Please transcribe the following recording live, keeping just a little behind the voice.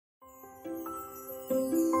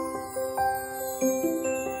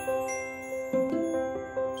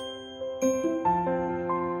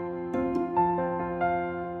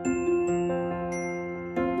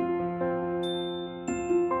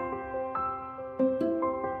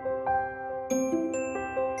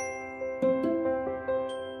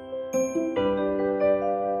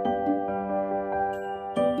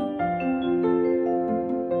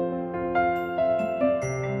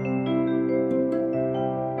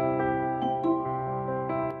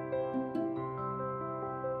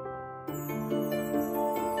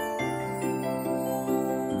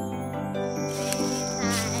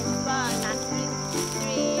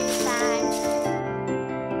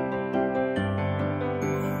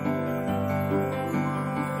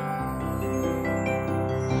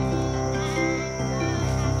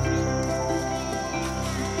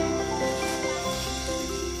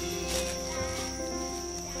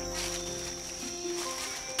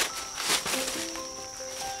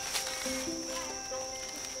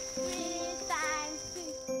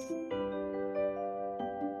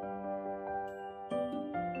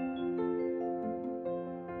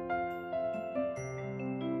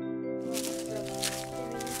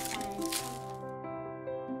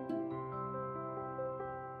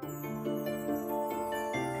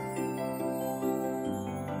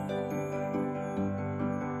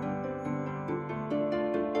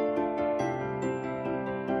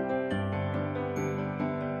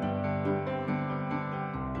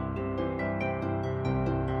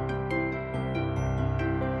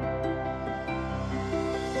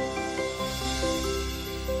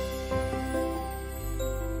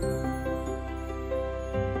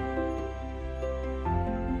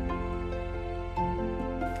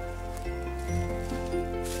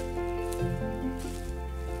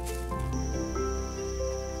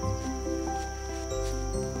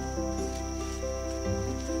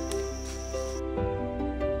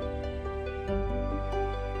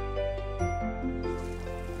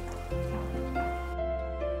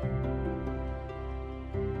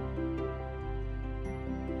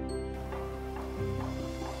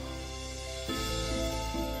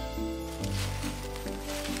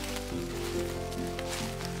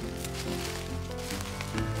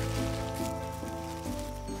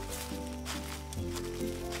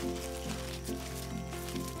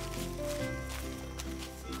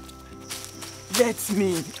upsets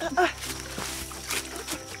me.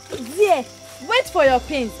 Dear, wait for your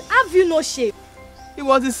pains. Have you no shame? It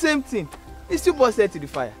was the same thing. He still busted to the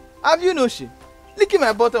fire. Have you no shame? Licking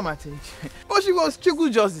my bottom at age. But she was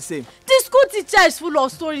trickled just the same. The school teacher is full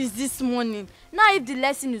of stories this morning. Now if the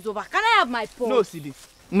lesson is over, can I have my phone? No, Sidi.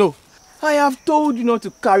 No. I have told you not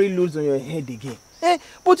to carry loads on your head again.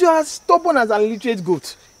 But you are stubborn as an illiterate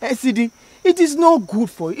goat. Sidi, it is not good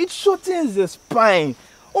for you. It shortens the spine.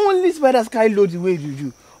 Only spiders carry loads the way you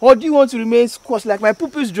do. Or do you want to remain squashed like my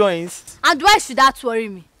pupil's joints? And why should that worry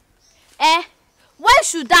me? Why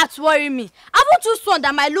should that worry me? Haven't you sworn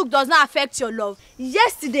that my look does not affect your love?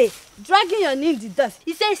 Yesterday, dragging your knee in the dust,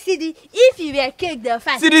 he said, Sidi, if you were cake the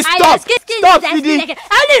fast. Sidi, stop! Stop, Sidi!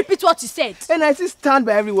 I only repeat what you said. And I still stand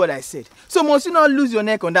by every word I said. So must you not lose your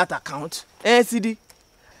neck on that account? Sidi?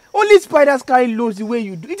 Only spiders carry loads the way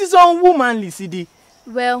you do. It is unwomanly, Sidi.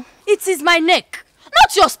 Well, it is my neck,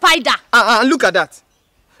 not your spider. Look at that.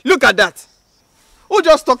 Look at that. Who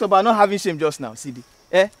just talked about not having shame just now, Sidi?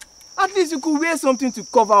 At least you could wear something to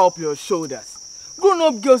cover up your shoulders.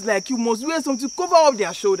 Grown-up girls like you must wear something to cover up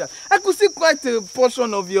their shoulders. I could see quite a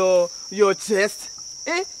portion of your chest.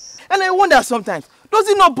 And I wonder sometimes, does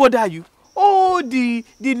it not bother you? Oh, the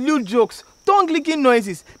little jokes, tongue-licking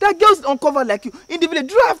noises that girls uncover like you in the village,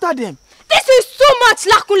 draw after them. This is too much,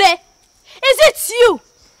 Lakule. Is it you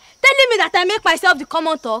telling me that I make myself the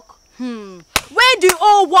common talk? When the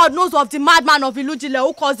whole world knows of the madman of Ilujile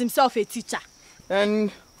who calls himself a teacher.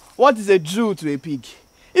 And what is a Jew to a pig?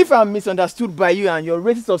 If I'm misunderstood by you and your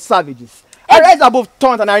races of savages, I rise above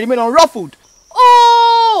taunt and I remain unruffled.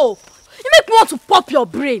 Oh! You make me want to pop your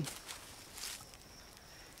brain.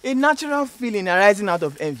 A natural feeling arising out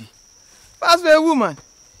of envy. But as for a woman,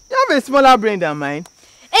 you have a smaller brain than mine.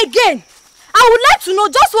 Again, I would like to know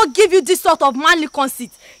just what gave you this sort of manly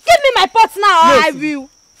conceit. Give me my pot now or I will.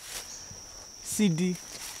 Sidi,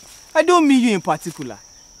 I don't mean you in particular.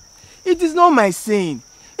 It is not my saying.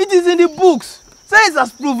 It is in the books. Science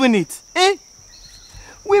has proven it.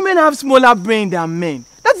 Women have smaller brain than men.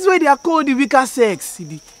 That is why they are called the weaker sex,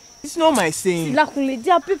 Sidi. It's not my saying. Lakunle,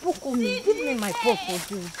 there are people coming. Give me my pot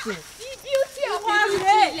for you.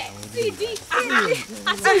 Sidi,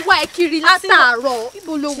 àti wá kiri látàárọ̀.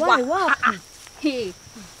 Ibo ló wà? Hey,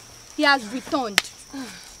 he has returned.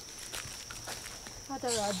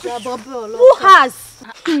 Who has?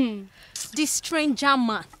 The stranger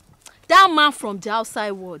man. That man from the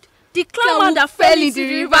outside world. The clown that fell in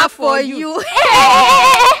the river for you. The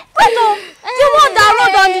one that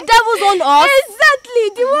rode on the devil's own horse? Exactly,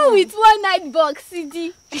 the one with one-eyed box,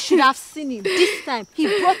 Sidi. You should have seen him. This time, he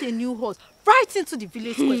brought a new horse right into the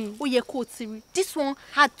village square. Oyeko Tiri. This one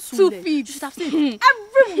had two feet. You should have seen him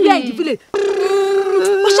everywhere in the village.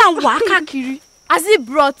 Has he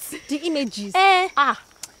brought the images?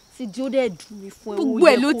 Sidi, ó dẹ̀ dùn mí fún ẹ. Gbogbo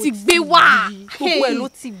ẹ̀ ló ti gbé wá. Gbogbo ẹ̀ ló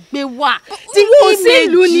ti gbé wá. The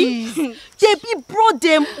images. He brought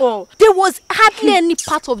them all. There was hardly any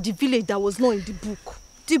part of the village that was not in the book.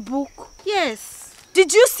 The book? Yes.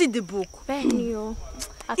 Did you see the book? Benio.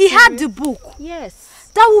 He had the book. Yes.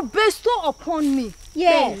 That will bestow upon me.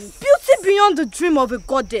 Yes. Beauty beyond the dream of a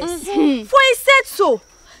goddess. For he said so.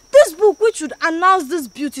 This book which would announce this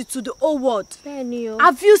beauty to the whole world. Benio.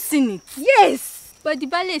 Have you seen it? Yes. But the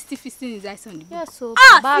ballet is still feasting his eyes on the book. Yes, so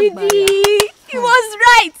Sidi, he was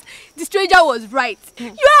right. The stranger was right. You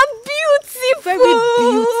are beautiful. Very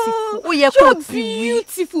beautiful. Oh, you're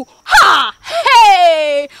beautiful. Ha!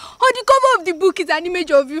 Hey! On the cover of the book is an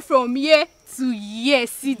image of you from here to here,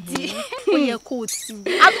 Sidi. I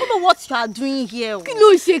don't know what you are doing here.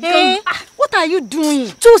 What are you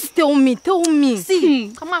doing? Just tell me, tell me.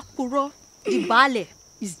 See, Kamakuro, the ballet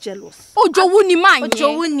is jealous. Ojowuni man.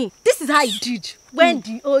 Ojowuni. This is how he did when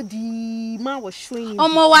the man was showing him.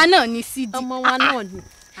 Ọmọ wa náà ni Sidi. Ọmọ wa náà ni.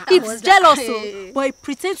 He's jealous, but he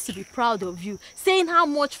pretends to be proud of you, saying how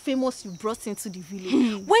much famous you brought into the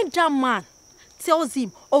village. When that man tells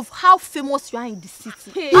him of how famous you are in the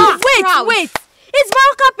city. Wait. Is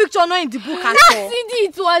Maroka picture not in the book at all? Sidi,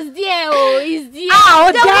 it was there. Oh, it's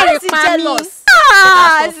there. Then is jealous.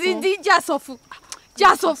 Sidi,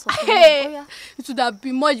 just hey. It would have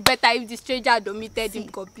been much better if the stranger had omitted him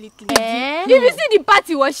completely. If you see the part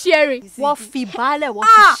he was sharing. Wọ́n fi baálẹ̀ wọ́n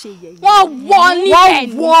fi ṣe yẹ̀yẹ́. Wọ́n wọ́ ní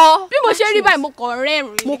ẹni. Bí mo ṣe rí báyìí mo kàn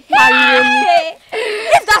rẹ́rìn-ín. Mo pariwo ni.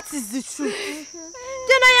 If that is the truth,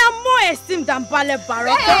 then I am more esteemed than Baale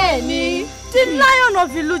Baraka. The lion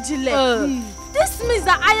of Ilujile. This means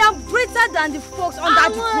that I am greater than the folks under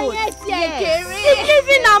the road.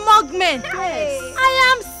 Living among men. I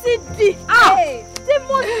am Sidi. The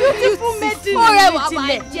most beautiful maiden in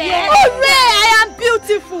Ilujile. Hooray! I am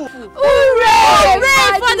beautiful. Hooray!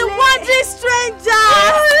 Hooray for the wandering stranger.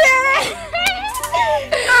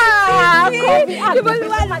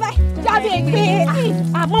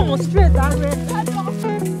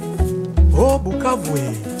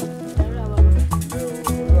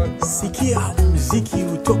 Muziki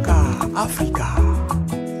kutoka Afrika.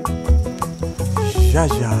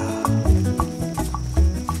 Jaja.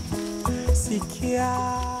 Sikia.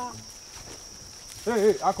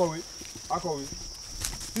 Hey, Akowe.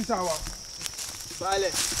 This hour. Bale.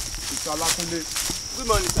 It's Alakunle. Good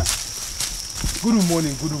morning, sir. Good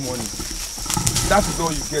morning. That is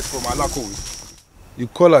all you get from Alakowe. You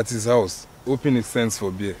call at his house, hoping he sends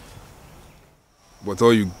for beer. But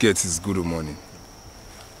all you get is good morning.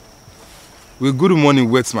 Will good morning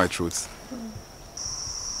wet my throat?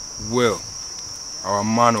 Well, our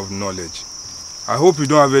man of knowledge, I hope you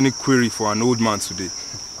don't have any query for an old man today.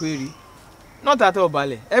 Query? Not at all,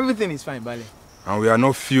 Bale. Everything is fine, Bale. And we are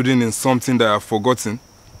not feuding in something that I have forgotten.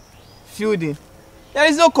 Feuding? There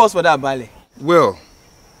is no cause for that, Bale. Well,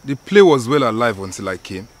 the play was well alive until I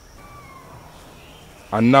came.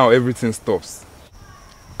 And now everything stops.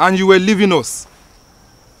 And you were leaving us.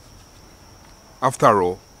 After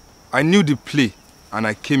all, I knew the play and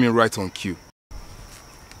I came in right on cue.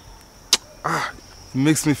 It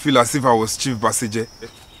makes me feel as if I was Chief Baseje.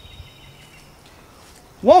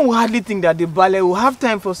 One would hardly think that the Bale will have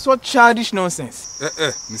time for such childish nonsense.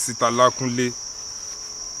 Mr. Lakunle.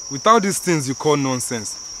 Without these things you call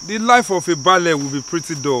nonsense, the life of a Bale will be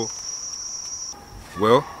pretty dull.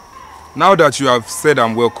 Well, now that you have said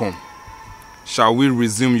I'm welcome, shall we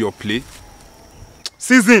resume your play?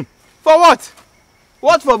 Seize him! For what?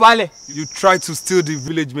 What for, Bale? You tried to steal the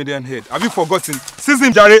village maiden head. Have you forgotten? Seize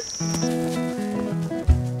him, Jare!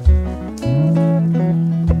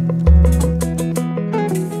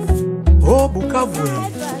 Oh, Bukavu.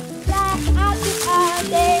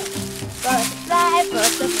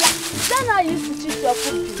 Butterfly. Then I used to treat your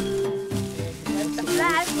cookie.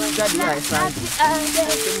 Butterfly.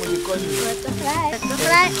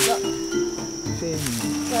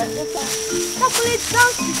 Chocolate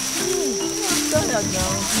dance with me.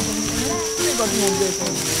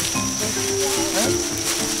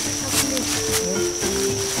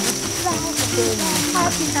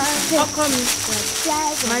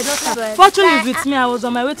 My daughter, fortune is with me. I was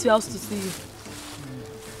on my way to your house to see you.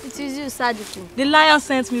 It is you, Sadiku. The lion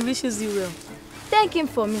sent me, wishes you well. Thank him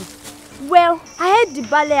for me. Well, I heard the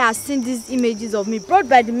Bale has seen these images of me brought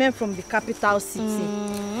by the men from the capital city.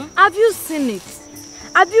 Have you seen it?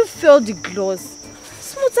 Have you felt the gloss?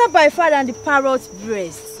 Smoother by far than the parrot's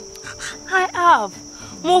breast. I have.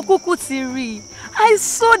 Mokuku Tiri. I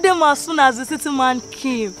saw them as soon as the city man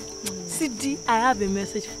came. Sidi, I have a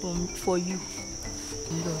message for you.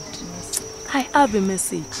 Lord, I have a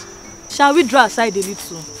message. Shall we draw aside a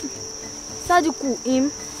little? Sadiku,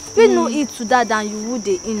 pay no heed to that than you would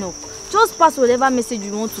the Enoch. Just pass whatever message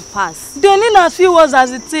you want to pass. They need as few words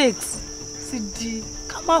as it takes. Sidi,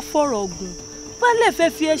 come out for Ogun. What?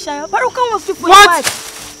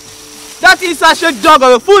 That is a shake dog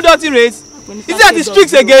of a full dirty race. Is that the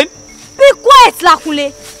streaks again? Be quiet,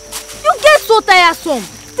 Lakunle. You get so tiresome.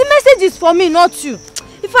 The message is for me, not you.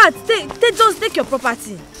 In fact, just take your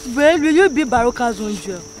property. Well, will you be Baroka's own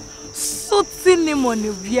jewel? Soaking him on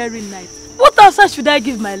a weary night. What answer should I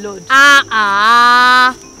give my lord?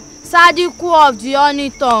 Sadiku of the honey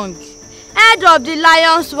tongue, head of the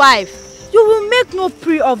lion's wife. You will make no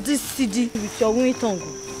prey of this city with your honey tongue.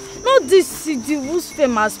 Not this city whose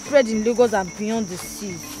fame has spread in Lagos and beyond the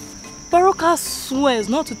seas. Baroka swears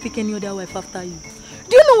not to take any other wife after you.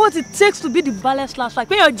 Do you know what it takes to be the ballet/wife?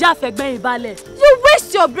 When you're Jaffe, ballet. You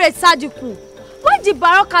waste your breath, Sadiku. Why did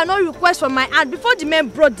Baroka not request from my hand before the men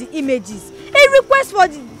brought the images? A request for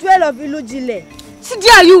the duel of Ilujile. Sidi,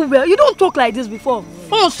 are you well? You don't talk like this before.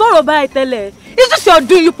 Oh, sorry about it, tell her. Is this your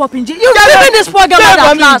doing, you popping G? You leaving this poor girl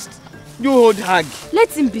at last. You old hag.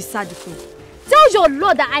 Let him be, Sadiku. Tell your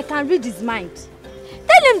Lord that I can read his mind.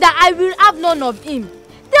 Tell him that I will have none of him.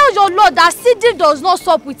 Tell your Lord that Sidi does not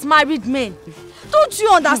sup with married men. Don't you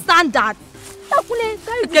understand that?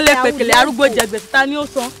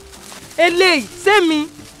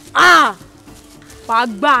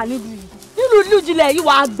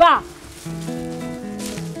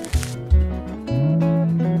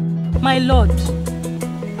 My lord.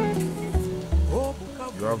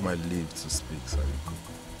 You have my leave to speak, Sadiku.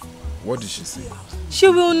 What did she say? She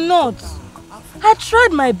will not. I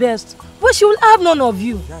tried my best, but she will have none of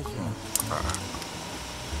you.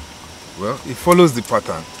 Well, it follows the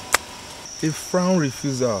pattern. A frown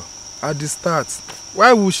refusal at the start.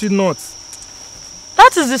 Why would she not?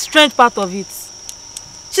 That is the strange part of it.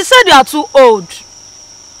 She said you are too old.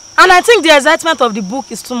 And I think the excitement of the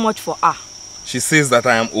book is too much for her. She says that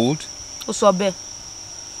I am old? Osobe.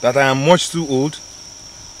 That I am much too old?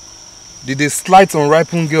 Did a slight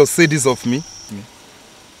unripened girl say this of me?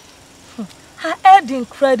 I heard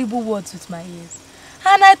incredible words with my ears.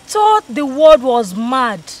 And I thought the world was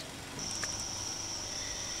mad.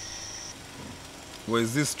 Well,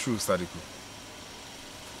 is this true, Sadiku?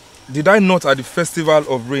 Did I not at the Festival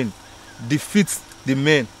of Rain defeat the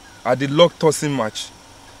men at the log tossing match?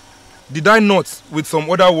 Did I not, with some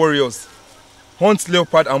other warriors, hunt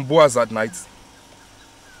leopard and boas at night?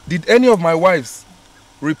 Did any of my wives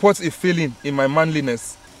report a failing in my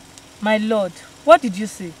manliness? My lord, what did you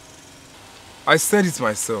say? I said it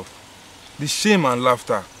myself. The shame and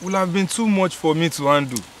laughter would have been too much for me to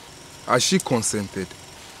handle. As she consented,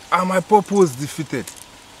 and my purpose defeated,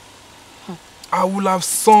 I would have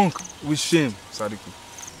sunk with shame, Sadiku.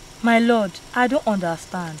 My lord, I don't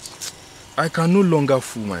understand. I can no longer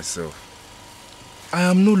fool myself. I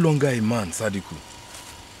am no longer a man, Sadiku.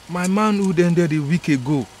 My manhood ended a week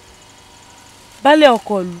ago. Bale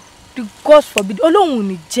Okolu, the gods forbid, Olohun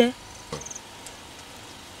ni je.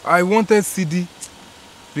 I wanted Sidi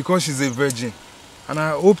because she's a virgin, and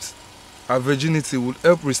I hoped her virginity would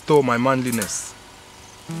help restore my manliness.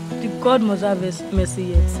 The God must have mercy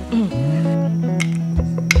yet.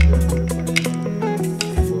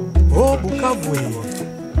 Oh, Bukavu.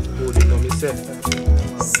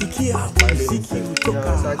 Sikia muziki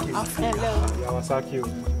kutoka Afrika.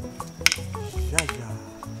 Jaja.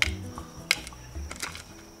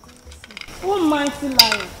 Almighty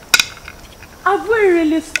Lion, have we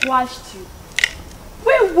really squashed you?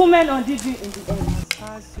 We women undid you in the end.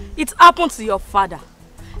 It happened to your father,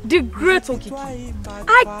 the great Okiki.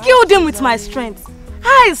 I killed him with my strength.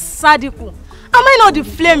 Hi, Sadiku. Am I not the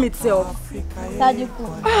flame itself?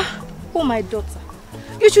 Sadiku. Oh, my daughter.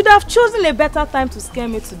 You should have chosen a better time to scare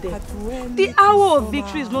me to death. The hour of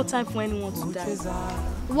victory is no time for anyone to die.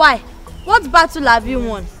 Why? What battle have you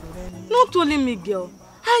won? Not only me, girl.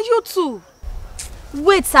 And you too.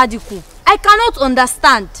 Wait, Sadiku. I cannot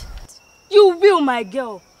understand. You will, my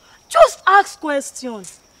girl. Just ask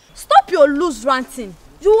questions. Stop your loose ranting.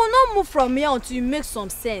 You will not move from here until you make some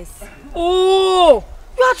sense. Oh,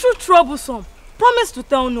 you are too troublesome. Promise to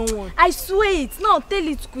tell no one. I swear it. Now tell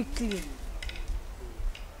it quickly.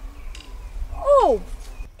 Oh,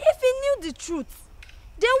 if he knew the truth,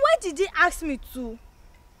 then why did he ask me to?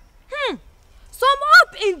 Some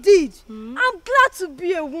hope indeed. I'm glad to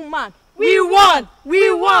be a woman. We won!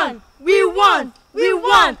 We won! We won! We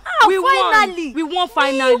won! We won! Finally! We won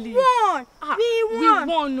finally! We won! We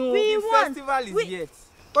won! No. The festival is yet.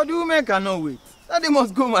 But the women cannot wait. Now they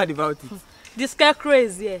must go mad about it. The scarecrow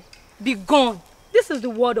is here. Be gone. This is the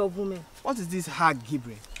word of women. What is this hag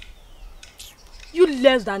Gabriel? You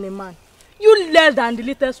less than a man. You less than the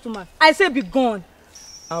latest woman. I say be gone.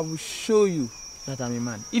 I will show you that I'm a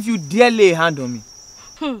man. If you dare lay a hand on me.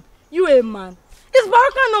 You a man. Is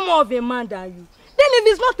Baraka no more of a man than you? Then if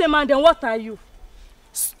he's not a man, then what are you?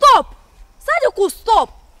 Stop! Sadiku,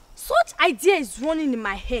 stop! Such idea is running in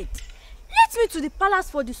my head. Let me to the palace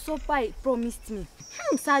for the supper he promised me.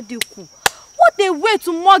 Sadiku, what a way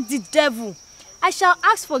to mock the devil. I shall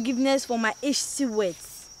ask forgiveness for my hasty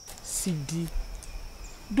words. Sidi,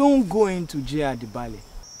 don't go into jail at the ballet.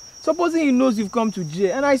 Supposing he knows you've come to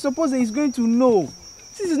jail, and I suppose he's going to know.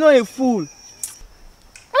 This is not a fool.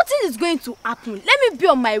 Nothing is going to happen. Let me be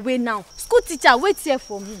on my way now. School teacher, wait here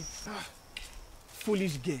for me.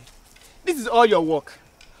 Foolish girl. This is all your work.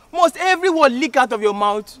 Must every word leak out of your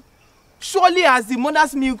mouth? Surely as the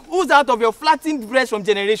mother's milk oozes out of your flattened breast from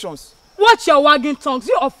generations. Watch your wagging tongues,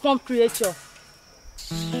 you unformed creature.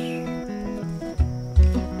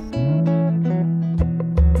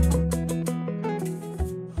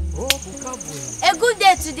 A good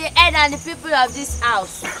day to the head and the people of this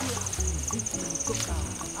house.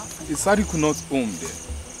 Is Sadiku not home there?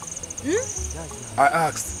 I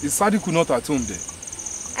asked, is Sadiku not at home there?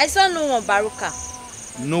 I saw no one, Baruka.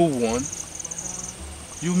 No one?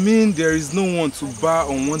 You mean there is no one to bar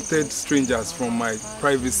unwanted strangers from my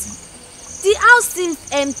privacy? The house seems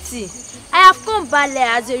empty. I have come Bale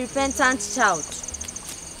as a repentant child.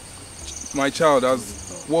 My child,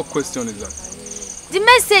 what question is that? The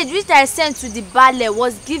message which I sent to the Bale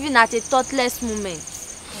was given at a thoughtless moment.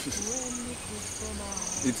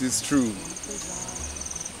 It is true.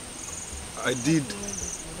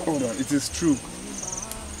 Hold on, it is true.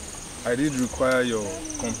 I did require your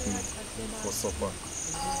company for supper.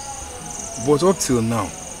 But up till now,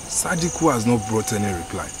 Sadiku has not brought any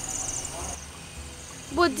reply.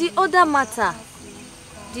 But the other matter,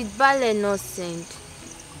 did Bale not send?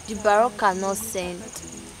 The Baroka not send?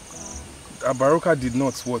 Baroka did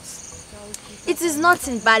not what? It is not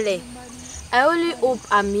in Bale. I only hope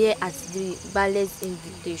I'm here at the Bale's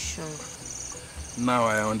invitation. Now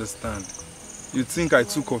I understand. You think I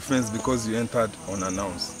took offense because you entered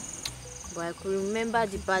unannounced? but I could remember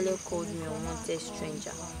the ballet called me a wanted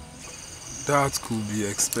stranger. That could be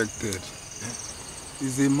expected.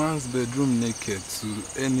 Is a man's bedroom naked to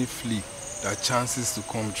any flea that chances to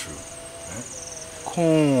come true?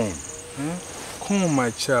 Come. Come,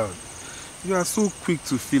 my child. You are so quick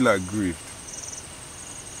to feel aggrieved.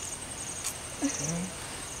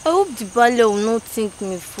 I hope the ballet will not think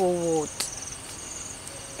me forward.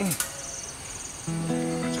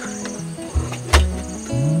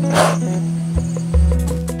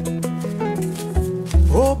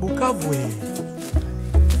 Oh, Bukavu.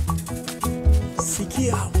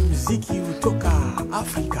 Sikia muziki kutoka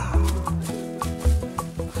Afrika.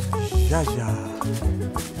 Jaja.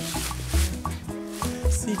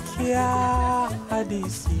 Sikia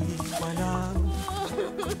hadithi mwanangu.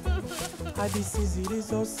 Hadithi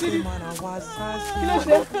zilizosemwa na wazazi.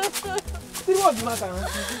 What's the matter?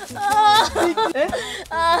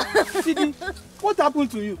 Sidi, what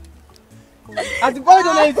happened to you? Has the boy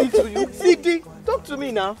done anything to you? Sidi, talk to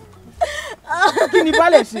me now. Kini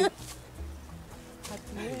Baleshi.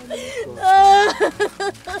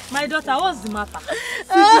 My daughter, what's the matter?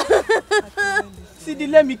 Sidi,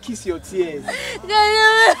 let me kiss your tears.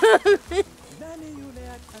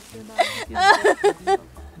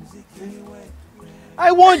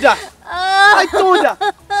 I wonder. I told her.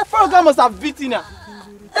 Faraka must have beaten her.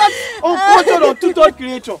 That uncultured, untutored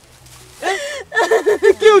creature.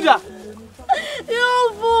 He killed her.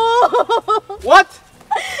 You fool! What?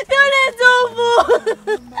 You little fool!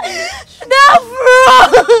 That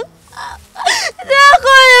fraud! That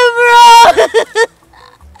calling fraud!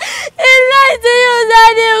 He lied to you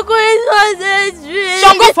that he was a dream.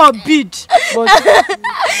 Shango forbid! But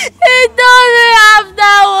He told me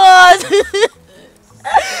afterwards.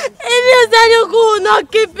 He knew that you could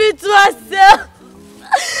not keep it to herself.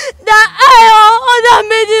 That I or other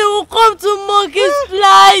maiden will come to mock his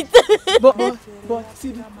plight. but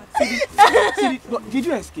Sidi, but did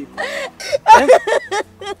you escape?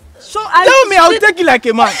 So Tell me, I'll take it like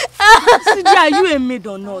a man. Sidi, are you a maid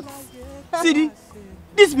or not? Sidi,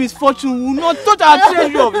 this misfortune will not touch our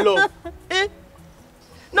treasure of love.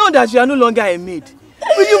 Now that you are no longer a maid,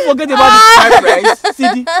 will you forget about the bride price,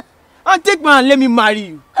 Sidi? And take me and let me marry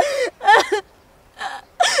you.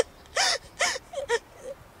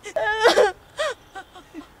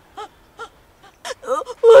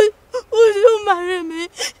 Would you marry me?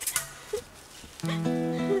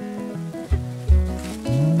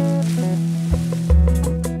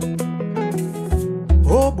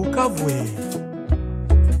 Oh, Bukavu.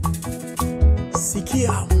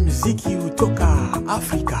 Sikia muziki kutoka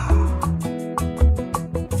Afrika.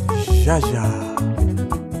 Jaja.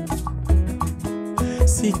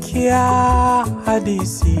 Sikia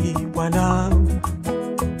hadithi mwanangu.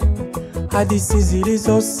 Hadithi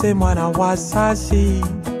zilizosemwa na wazazi.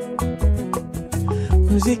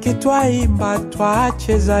 Muziki twaimba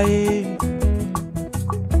twacheza ye.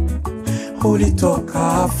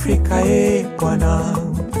 Ulitoka Afrika ye bwana.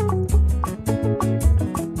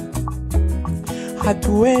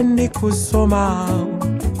 Hatuendi kusoma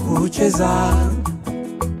kucheza.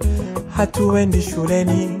 Hatuendi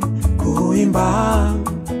shuleni kuimba.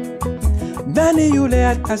 Nani yule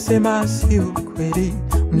atasema si ukweli?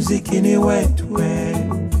 Muziki ni wetu we.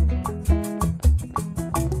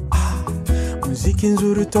 Muziki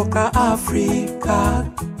nzuri toka Afrika.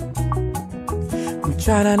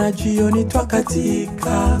 Mchana na jioni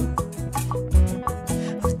twakatika.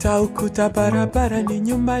 Utaukuta barabara ni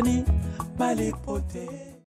nyumbani malipo.